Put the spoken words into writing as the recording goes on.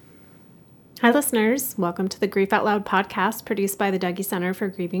Hi, listeners. Welcome to the Grief Out Loud podcast produced by the Dougy Center for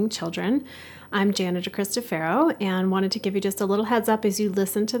Grieving Children. I'm Jana DeCristofaro and wanted to give you just a little heads up as you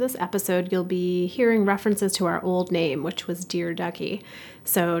listen to this episode. You'll be hearing references to our old name, which was Dear Dougy.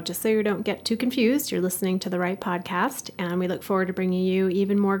 So just so you don't get too confused, you're listening to the right podcast, and we look forward to bringing you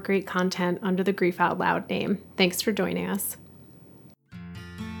even more great content under the Grief Out Loud name. Thanks for joining us.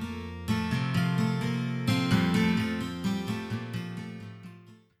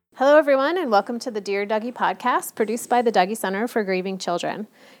 Hello, everyone, and welcome to the Dear Dougy podcast produced by the Dougy Center for Grieving Children.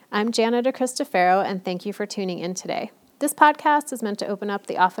 I'm Jana DeCristofaro, and thank you for tuning in today. This podcast is meant to open up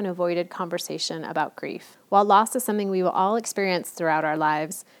the often avoided conversation about grief. While loss is something we will all experience throughout our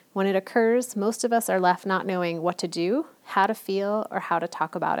lives, when it occurs, most of us are left not knowing what to do, how to feel, or how to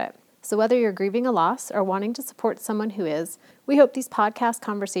talk about it. So whether you're grieving a loss or wanting to support someone who is, we hope these podcast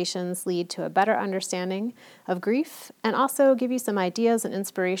conversations lead to a better understanding of grief and also give you some ideas and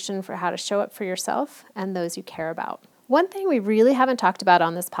inspiration for how to show up for yourself and those you care about. One thing we really haven't talked about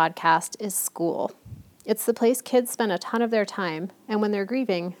on this podcast is school. It's the place kids spend a ton of their time, and when they're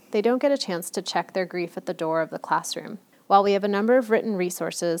grieving, they don't get a chance to check their grief at the door of the classroom. While we have a number of written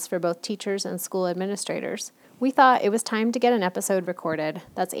resources for both teachers and school administrators, we thought it was time to get an episode recorded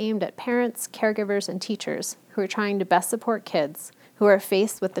that's aimed at parents, caregivers, and teachers who are trying to best support kids who are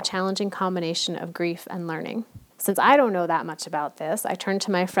faced with the challenging combination of grief and learning. Since I don't know that much about this, I turned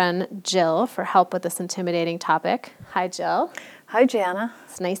to my friend Jill for help with this intimidating topic. Hi, Jill. Hi, Jana.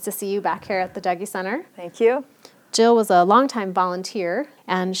 It's nice to see you back here at the Dougy Center. Thank you. Jill was a longtime volunteer,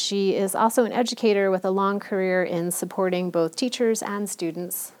 and she is also an educator with a long career in supporting both teachers and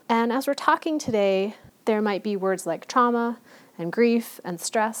students. And as we're talking today, there might be words like trauma and grief and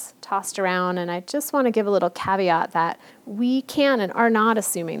stress tossed around, and I just want to give a little caveat that we can and are not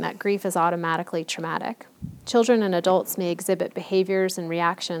assuming that grief is automatically traumatic. Children and adults may exhibit behaviors and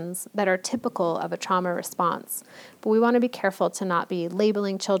reactions that are typical of a trauma response, but we want to be careful to not be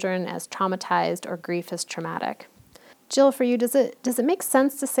labeling children as traumatized or grief as traumatic. Jill, for you, does it make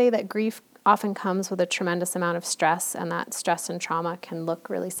sense to say that grief often comes with a tremendous amount of stress and that stress and trauma can look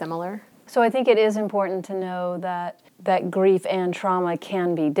really similar? So I think it is important to know that grief and trauma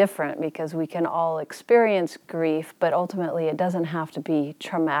can be different because we can all experience grief, but ultimately it doesn't have to be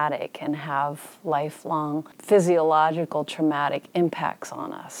traumatic and have lifelong physiological traumatic impacts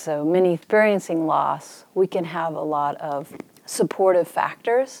on us. So many experiencing loss, we can have a lot of supportive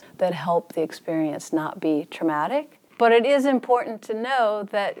factors that help the experience not be traumatic. But it is important to know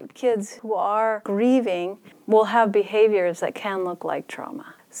that kids who are grieving will have behaviors that can look like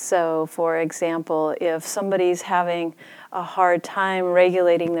trauma. So, for example, if somebody's having a hard time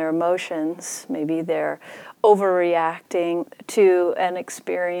regulating their emotions, maybe they're overreacting to an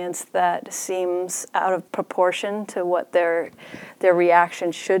experience that seems out of proportion to what their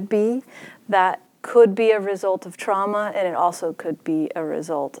reaction should be, that could be a result of trauma, and it also could be a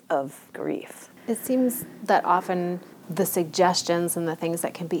result of grief. It seems that often the suggestions and the things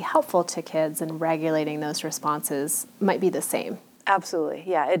that can be helpful to kids in regulating those responses might be the same. Absolutely,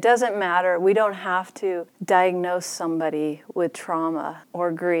 yeah. It doesn't matter. We don't have to diagnose somebody with trauma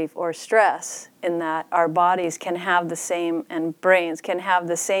or grief or stress, in that our bodies can have the same, and brains can have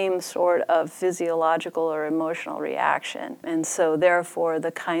the same sort of physiological or emotional reaction. And so therefore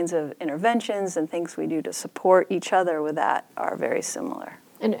the kinds of interventions and things we do to support each other with that are very similar.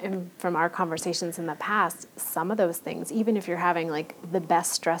 And from our conversations in the past, some of those things, even if you're having like the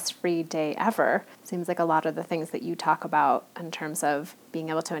best stress-free day ever, seems like a lot of the things that you talk about in terms of being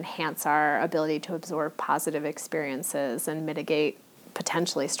able to enhance our ability to absorb positive experiences and mitigate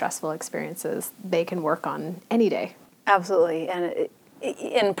potentially stressful experiences, they can work on any day. Absolutely, and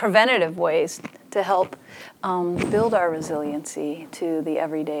in preventative ways to help build our resiliency to the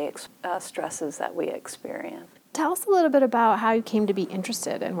everyday stresses that we experience. Tell us a little bit about how you came to be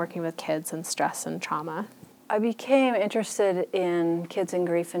interested in working with kids and stress and trauma. I became interested in kids and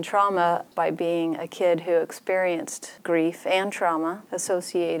grief and trauma by being a kid who experienced grief and trauma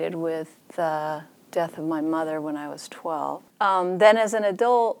associated with the death of my mother when I was 12. Then as an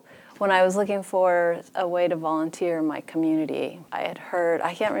adult, when I was looking for a way to volunteer in my community, I had heard,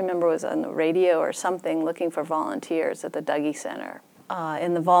 I can't remember, it was on the radio or something, looking for volunteers at the Dougy Center.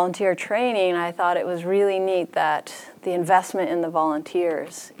 In the volunteer training, I thought it was really neat that the investment in the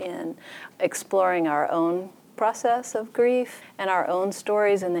volunteers in exploring our own process of grief and our own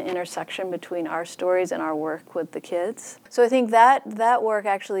stories and the intersection between our stories and our work with the kids. So I think that work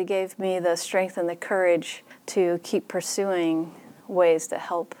actually gave me the strength and the courage to keep pursuing ways to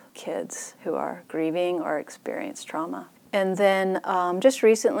help kids who are grieving or experience trauma. And then just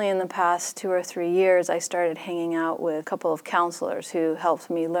recently, in the past 2 or 3 years, I started hanging out with a couple of counselors who helped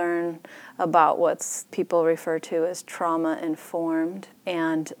me learn about what people refer to as trauma-informed.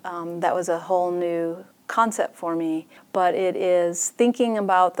 And that was a whole new concept for me. But it is thinking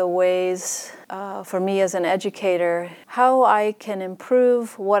about the ways, for me as an educator, how I can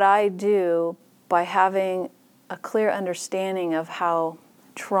improve what I do by having a clear understanding of how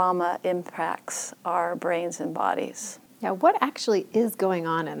trauma impacts our brains and bodies. Yeah, what actually is going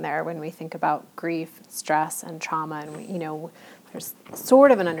on in there when we think about grief, stress, and trauma? And there's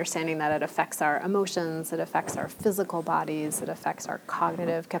sort of an understanding that it affects our emotions, it affects our physical bodies, it affects our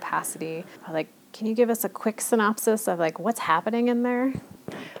cognitive capacity. Can you give us a quick synopsis of what's happening in there?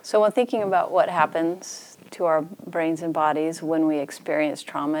 So when thinking about what happens to our brains and bodies when we experience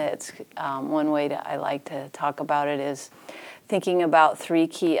trauma, it's one way I like to talk about it is thinking about 3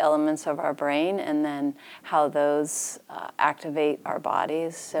 key elements of our brain and then how those activate our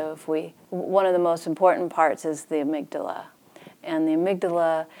bodies. So one of the most important parts is the amygdala. And the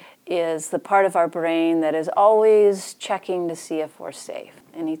amygdala is the part of our brain that is always checking to see if we're safe.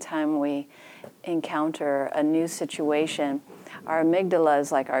 Anytime we encounter a new situation, our amygdala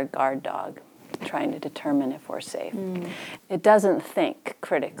is like our guard dog, trying to determine if we're safe. It doesn't think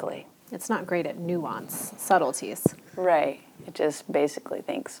critically. It's not great at nuance, subtleties. Right. It just basically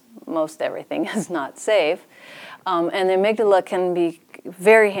thinks most everything is not safe. And the amygdala can be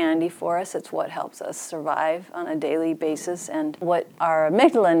very handy for us. It's what helps us survive on a daily basis. And what our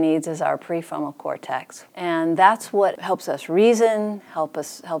amygdala needs is our prefrontal cortex. And that's what helps us reason, helps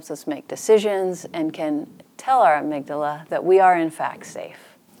us make decisions, and can tell our amygdala that we are in fact safe.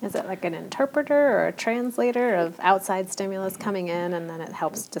 Is it like an interpreter or a translator of outside stimulus coming in, and then it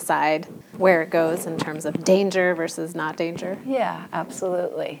helps decide where it goes in terms of danger versus not danger? Yeah,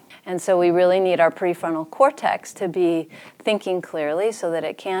 absolutely. And so we really need our prefrontal cortex to be thinking clearly so that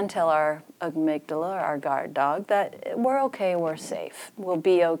it can tell our amygdala, our guard dog, that we're okay, we're safe, we'll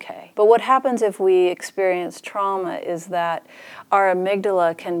be okay. But what happens if we experience trauma is that our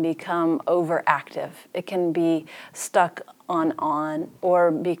amygdala can become overactive. It can be stuck on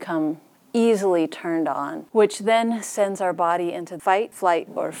or become easily turned on, which then sends our body into fight, flight,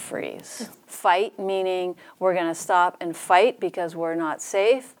 or freeze. Fight meaning we're going to stop and fight because we're not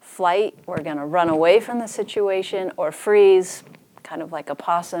safe. Flight, we're going to run away from the situation. Or freeze, kind of like a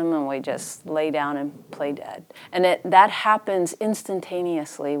possum, and we just lay down and play dead. And that happens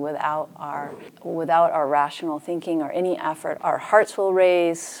instantaneously without our rational thinking or any effort. Our hearts will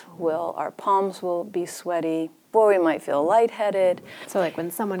race, our palms will be sweaty, or we might feel lightheaded. So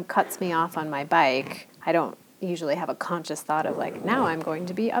when someone cuts me off on my bike, I don't usually have a conscious thought of now I'm going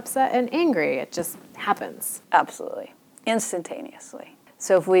to be upset and angry. It just happens. Absolutely. Instantaneously.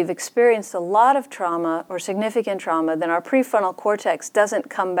 So if we've experienced a lot of trauma or significant trauma, then our prefrontal cortex doesn't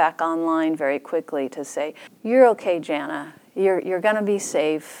come back online very quickly to say, you're okay, Jana. You're going to be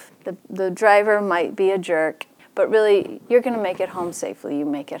safe. The driver might be a jerk, but really, you're going to make it home safely. You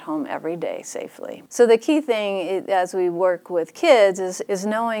make it home every day safely. So the key thing as we work with kids is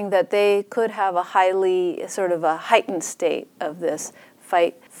knowing that they could have a heightened state of this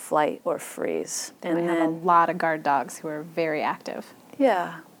fight, flight, or freeze. And I have a lot of guard dogs who are very active.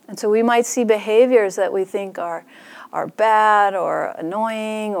 Yeah. And so we might see behaviors that we think are bad or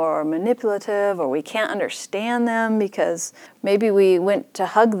annoying or manipulative, or we can't understand them because maybe we went to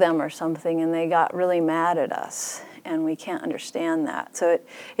hug them or something and they got really mad at us and we can't understand that. So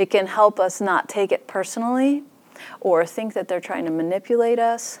it can help us not take it personally or think that they're trying to manipulate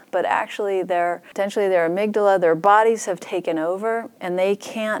us, but actually potentially their amygdala, their bodies have taken over and they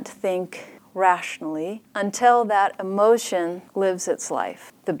can't think rationally until that emotion lives its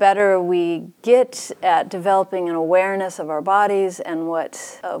life. The better we get at developing an awareness of our bodies and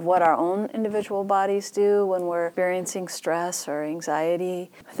what our own individual bodies do when we're experiencing stress or anxiety,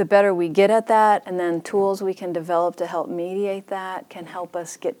 the better we get at that, and then tools we can develop to help mediate that can help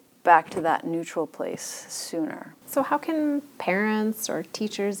us get back to that neutral place sooner. So how can parents or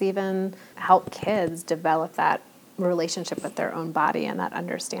teachers even help kids develop that relationship with their own body and that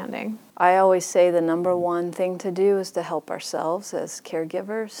understanding? I always say the number one thing to do is to help ourselves as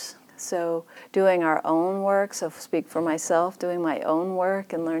caregivers. So doing our own work, so speak for myself, doing my own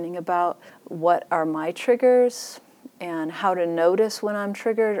work and learning about what are my triggers and how to notice when I'm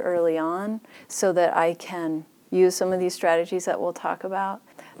triggered early on so that I can use some of these strategies that we'll talk about.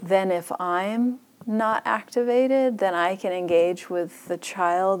 Then if I'm not activated, then I can engage with the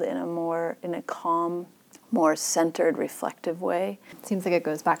child in a calm, more centered, reflective way. It seems like it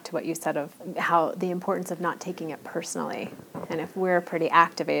goes back to what you said of how the importance of not taking it personally. And if we're pretty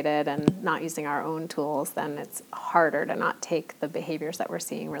activated and not using our own tools, then it's harder to not take the behaviors that we're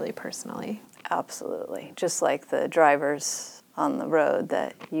seeing really personally. Absolutely. Just like the drivers on the road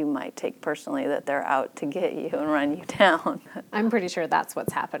that you might take personally, that they're out to get you and run you down. I'm pretty sure that's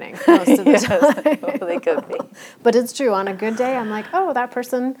what's happening most of the time. Well, they could be. But it's true. On a good day, I'm like, oh, that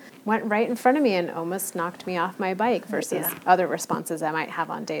person went right in front of me and almost knocked me off my bike, versus other responses I might have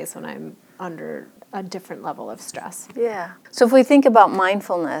on days when I'm under a different level of stress. Yeah. So if we think about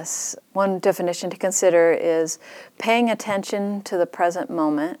mindfulness, one definition to consider is paying attention to the present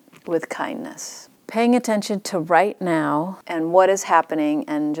moment with kindness. Paying attention to right now and what is happening,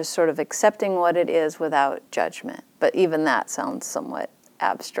 and just sort of accepting what it is without judgment. But even that sounds somewhat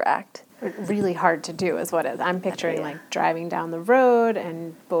abstract. Really hard to do is what it is. I'm picturing like driving down the road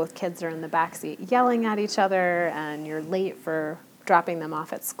and both kids are in the backseat yelling at each other, and you're late for dropping them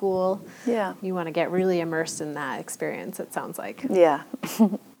off at school. Yeah. You want to get really immersed in that experience, it sounds like. Yeah.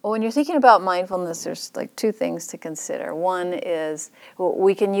 Well, when you're thinking about mindfulness, there's like two things to consider. One is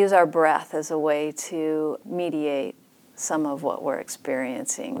we can use our breath as a way to mediate some of what we're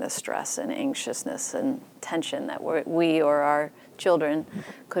experiencing, the stress and anxiousness and tension that we or our children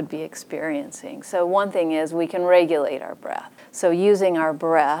could be experiencing. So one thing is we can regulate our breath. So using our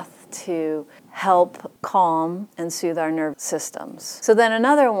breath to help calm and soothe our nervous systems. So then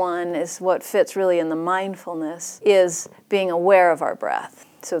another one is what fits really in the mindfulness is being aware of our breath.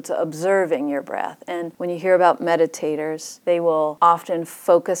 So it's observing your breath. And when you hear about meditators, they will often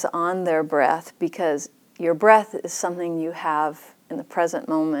focus on their breath, because your breath is something you have in the present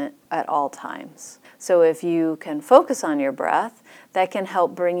moment at all times. So if you can focus on your breath, that can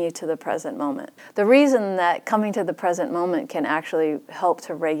help bring you to the present moment. The reason that coming to the present moment can actually help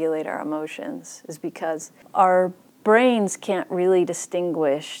to regulate our emotions is because our brains can't really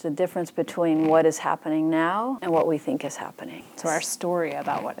distinguish the difference between what is happening now and what we think is happening. So our story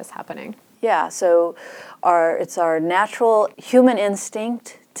about what is happening. Yeah, so it's our natural human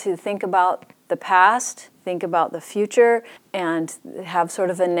instinct to think about the past, think about the future, and have sort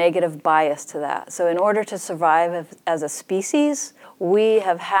of a negative bias to that. So in order to survive as a species, we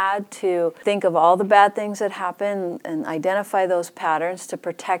have had to think of all the bad things that happen and identify those patterns to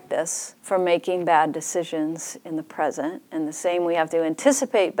protect us from making bad decisions in the present. And the same, we have to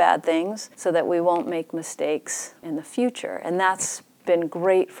anticipate bad things so that we won't make mistakes in the future. And that's been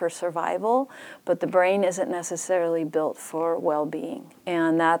great for survival, but the brain isn't necessarily built for well-being.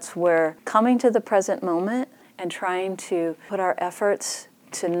 And that's where coming to the present moment and trying to put our efforts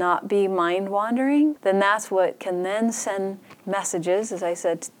to not be mind-wandering, then that's what can then send messages, as I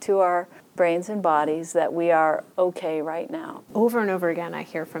said, to our brains and bodies that we are okay right now. Over and over again, I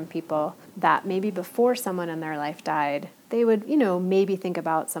hear from people that maybe before someone in their life died, they would, maybe think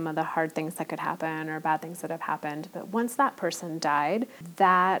about some of the hard things that could happen or bad things that have happened. But once that person died,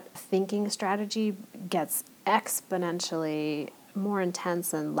 that thinking strategy gets exponentially more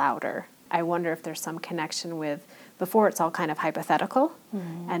intense and louder. I wonder if there's some connection with, before it's all kind of hypothetical,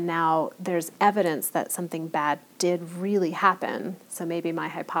 and now there's evidence that something bad did really happen. So maybe my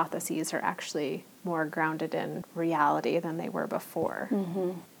hypotheses are actually more grounded in reality than they were before.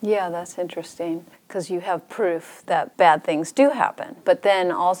 Yeah, that's interesting, because you have proof that bad things do happen. But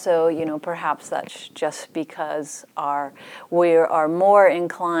then also, perhaps that's just because we are more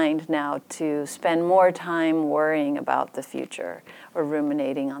inclined now to spend more time worrying about the future or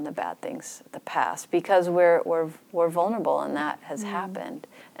ruminating on the bad things of the past, because we're vulnerable and that has happened.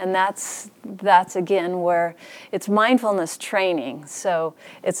 And that's again where it's mindfulness training. So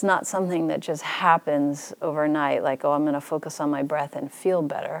it's not something that just happens overnight, like, I'm going to focus on my breath and feel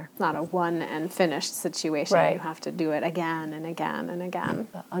better. It's not a one and finished situation. Right. You have to do it again and again and again.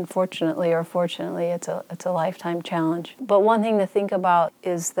 Unfortunately or fortunately, it's a lifetime challenge. But one thing to think about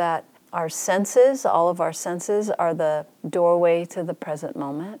is that our senses, all of our senses, are the doorway to the present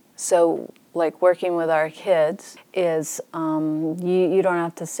moment. So like working with our kids is you don't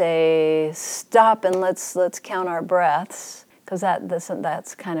have to say, stop and let's count our breaths, because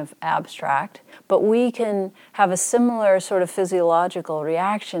that's kind of abstract. But we can have a similar sort of physiological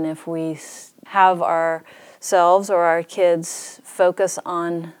reaction if we have ourselves or our kids focus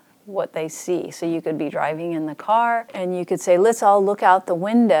on what they see. So you could be driving in the car and you could say, let's all look out the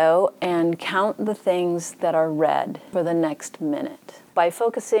window and count the things that are red for the next minute. By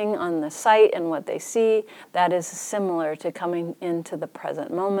focusing on the sight and what they see, that is similar to coming into the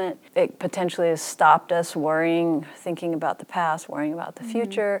present moment. It potentially has stopped us worrying, thinking about the past, worrying about the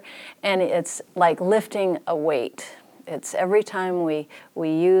future, and it's like lifting a weight It's every time we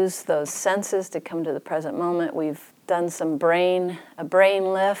use those senses to come to the present moment. We've done a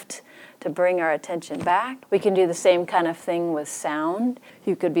brain lift to bring our attention back. We can do the same kind of thing with sound.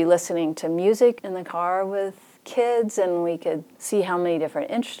 You could be listening to music in the car with kids, and we could see how many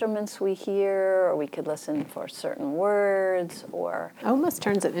different instruments we hear, or we could listen for certain words, or... It almost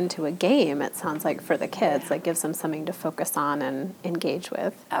turns it into a game, it sounds like, for the kids. Like, gives them something to focus on and engage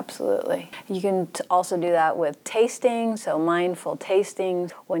with. Absolutely. You can also do that with tasting, so mindful tasting.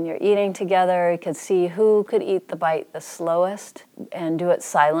 When you're eating together, you could see who could eat the bite the slowest and do it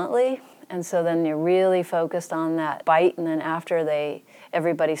silently. And so then you're really focused on that bite, and then after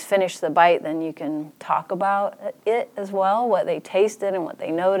everybody's finished the bite, then you can talk about it as well, what they tasted and what they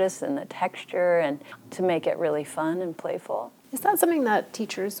noticed and the texture, and to make it really fun and playful. Is that something that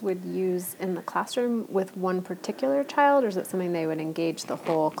teachers would use in the classroom with one particular child, or is it something they would engage the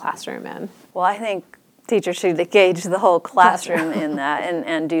whole classroom in? Well, I think teachers should engage the whole classroom in that,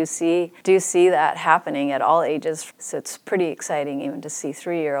 and do see that happening at all ages. So it's pretty exciting even to see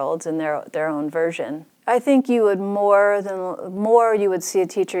 3-year-olds in their own version. I think you would you would see a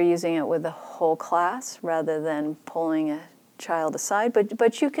teacher using it with the whole class rather than pulling a child aside,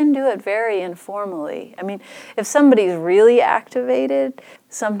 but you can do it very informally. I mean, if somebody's really activated,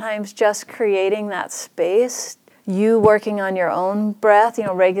 sometimes just creating that space, you working on your own breath,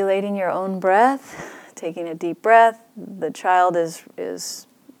 regulating your own breath, taking a deep breath, the child is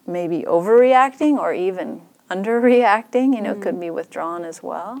maybe overreacting or even underreacting, could be withdrawn as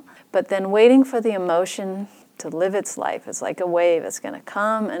well. But then waiting for the emotion to live its life. It's like a wave. It's going to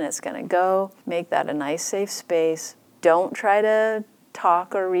come and it's going to go. Make that a nice, safe space. Don't try to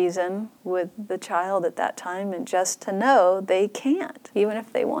talk or reason with the child at that time, and just to know they can't, even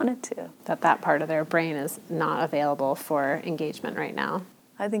if they wanted to. That part of their brain is not available for engagement right now.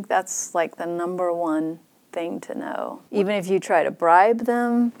 I think that's like the number one thing to know. Even if you try to bribe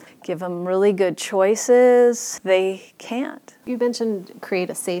them, give them really good choices, they can't. You mentioned create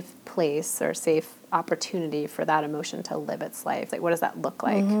a safe place or safe opportunity for that emotion to live its life. Like, what does that look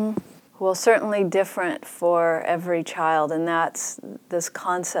like? Mm-hmm. Well, certainly different for every child, and that's this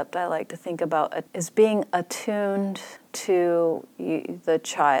concept I like to think about is being attuned to the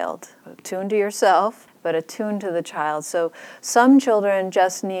child, attuned to yourself, but attuned to the child. So some children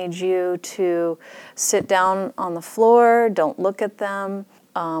just need you to sit down on the floor, don't look at them,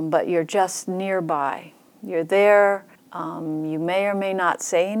 but you're just nearby. You're there. You may or may not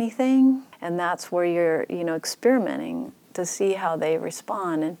say anything, and that's where you're, experimenting to see how they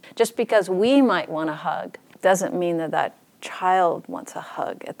respond. And just because we might want a hug doesn't mean that child wants a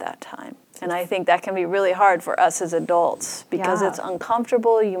hug at that time. And I think that can be really hard for us as adults because it's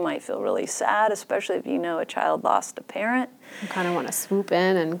uncomfortable. You might feel really sad, especially if a child lost a parent. You kind of want to swoop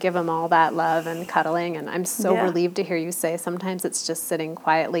in and give them all that love and cuddling. And I'm so relieved to hear you say sometimes it's just sitting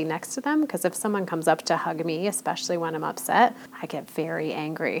quietly next to them, because if someone comes up to hug me, especially when I'm upset, I get very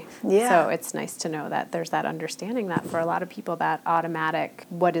angry. Yeah. So it's nice to know that there's that understanding that for a lot of people, that automatic,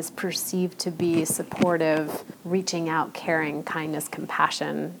 what is perceived to be supportive, reaching out, caring, kindness,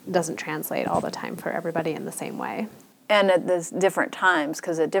 compassion doesn't translate all the time for everybody in the same way. And at these different times,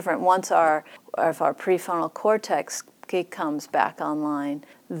 because once if our prefrontal cortex comes back online,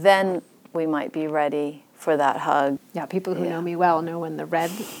 then we might be ready for that hug. Yeah, people who know me well know when the red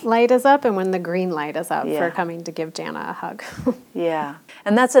light is up and when the green light is up for coming to give Jana a hug. Yeah,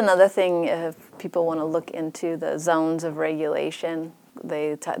 and that's another thing if people want to look into the zones of regulation.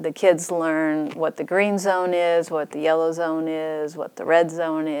 The kids learn what the green zone is, what the yellow zone is, what the red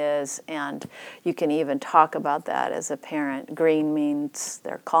zone is, and you can even talk about that as a parent. Green means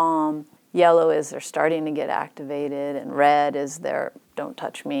they're calm. Yellow is they're starting to get activated, and red is they're don't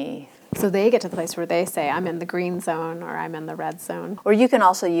touch me. So they get to the place where they say, I'm in the green zone or I'm in the red zone. Or you can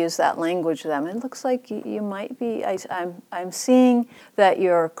also use that language to them. It looks like you might be, I'm seeing that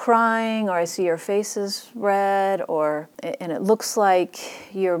you're crying, or I see your face is red, and it looks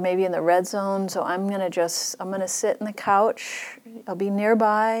like you're maybe in the red zone, so I'm going to sit in the couch. I'll be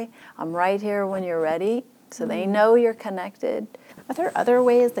nearby. I'm right here when you're ready. So they know you're connected. Are there other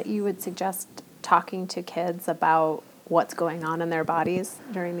ways that you would suggest talking to kids about what's going on in their bodies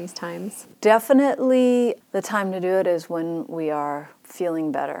during these times? Definitely the time to do it is when we are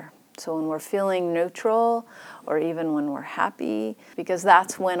feeling better. So when we're feeling neutral, or even when we're happy, because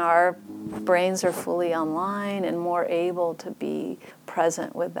that's when our brains are fully online and more able to be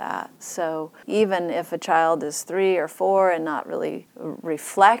present with that. So even if a child is 3 or 4 and not really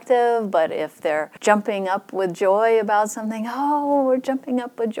reflective, but if they're jumping up with joy about something, we're jumping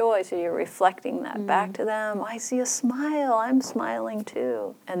up with joy. So you're reflecting that back to them. I see a smile, I'm smiling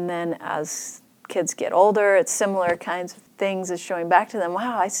too. And then as kids get older, it's similar kinds of things as showing back to them,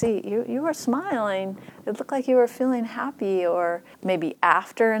 wow, I see, you were smiling. It looked like you were feeling happy. Or maybe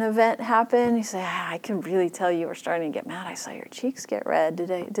after an event happened, you say, I can really tell you were starting to get mad. I saw your cheeks get red.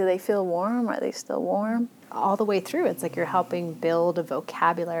 Do they feel warm? Are they still warm? All the way through, it's like you're helping build a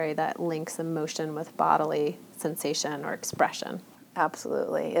vocabulary that links emotion with bodily sensation or expression.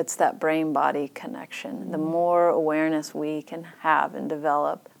 Absolutely. It's that brain-body connection. The more awareness we can have and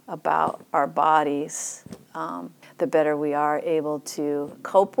develop about our bodies, the better we are able to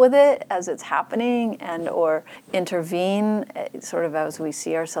cope with it as it's happening and or intervene sort of as we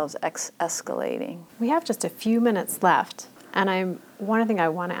see ourselves escalating. We have just a few minutes left, and one thing I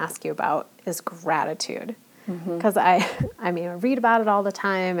want to ask you about is gratitude. Because I read about it all the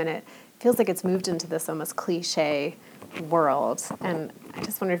time, and it feels like it's moved into this almost cliche world. And I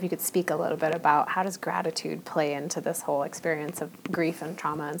just wonder if you could speak a little bit about how does gratitude play into this whole experience of grief and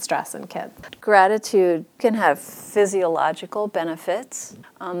trauma and stress in kids? Gratitude can have physiological benefits,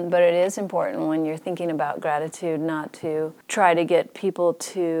 but it is important when you're thinking about gratitude not to try to get people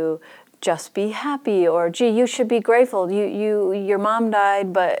to just be happy or, gee, you should be grateful. Your mom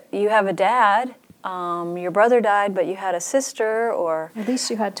died, but you have a dad. Your brother died, but you had a sister, or... At least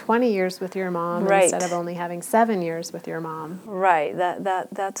you had 20 years with your mom right. Instead of only having 7 years with your mom. Right.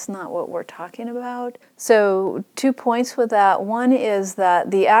 That's not what we're talking about. So 2 points with that. One is that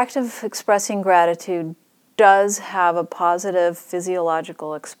the act of expressing gratitude does have a positive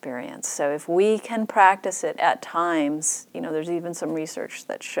physiological experience. So if we can practice it at times, there's even some research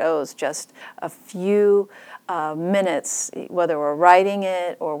that shows just a few minutes, whether we're writing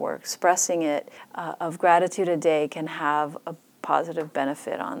it or we're expressing it, of gratitude a day can have a positive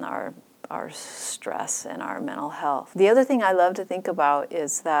benefit on our stress and our mental health. The other thing I love to think about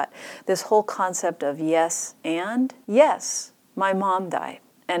is that this whole concept of yes, my mom died,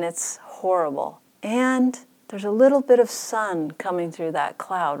 and it's horrible. And there's a little bit of sun coming through that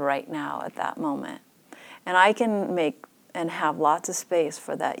cloud right now at that moment. And I can make and have lots of space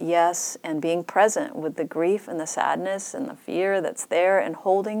for that yes, and being present with the grief and the sadness and the fear that's there, and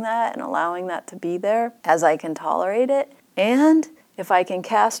holding that and allowing that to be there as I can tolerate it. And if I can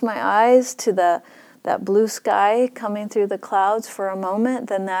cast my eyes to that blue sky coming through the clouds for a moment,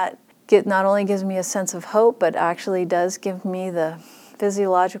 then that not only gives me a sense of hope, but actually does give me the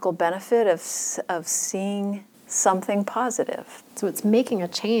physiological benefit of seeing something positive. So it's making a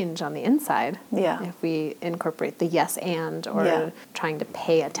change on the inside. Yeah. If we incorporate the yes and, or trying to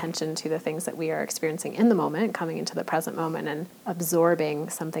pay attention to the things that we are experiencing in the moment, coming into the present moment and absorbing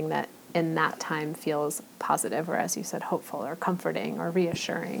something that in that time feels positive, or as you said, hopeful or comforting or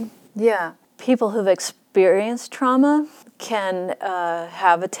reassuring. Yeah. People who've experienced trauma can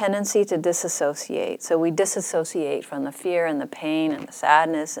have a tendency to disassociate. So we disassociate from the fear and the pain and the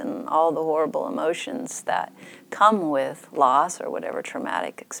sadness and all the horrible emotions that come with loss or whatever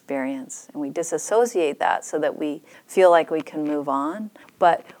traumatic experience. And we disassociate that so that we feel like we can move on.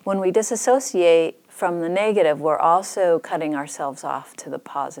 But when we disassociate from the negative, we're also cutting ourselves off to the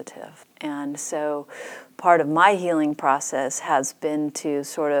positive. And so part of my healing process has been to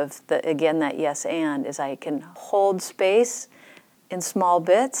sort of, that yes and, is I can hold space in small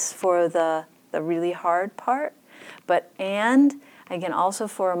bits for the really hard part, and I can also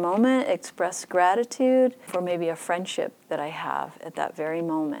for a moment express gratitude for maybe a friendship that I have at that very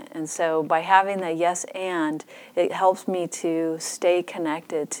moment. And so by having that yes and, it helps me to stay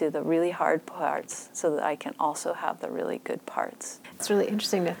connected to the really hard parts so that I can also have the really good parts. It's really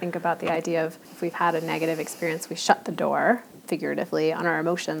interesting to think about the idea of if we've had a negative experience, we shut the door, figuratively, on our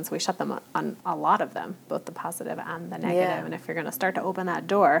emotions. We shut them on a lot of them, both the positive and the negative. Yeah. And if you're going to start to open that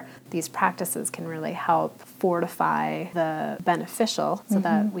door, these practices can really help fortify the beneficial so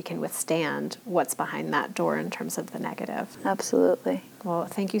that we can withstand what's behind that door in terms of the negative. Absolutely. Well,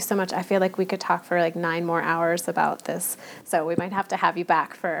 thank you so much. I feel like we could talk for like 9 more hours about this, so we might have to have you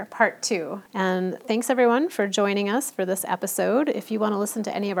back for part 2. And thanks everyone for joining us for this episode. If you want to listen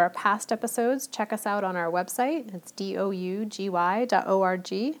to any of our past episodes, check us out on our website. It's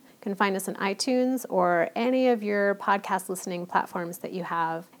dougy.org. You can find us on iTunes or any of your podcast listening platforms that you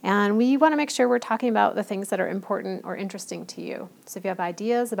have. And we want to make sure we're talking about the things that are important or interesting to you. So if you have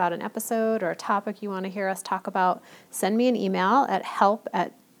ideas about an episode or a topic you want to hear us talk about, send me an email at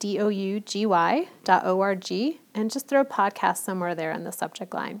help@dougy.org and just throw podcast somewhere there in the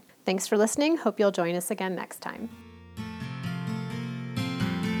subject line. Thanks for listening. Hope you'll join us again next time.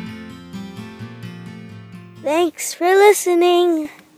 Thanks for listening.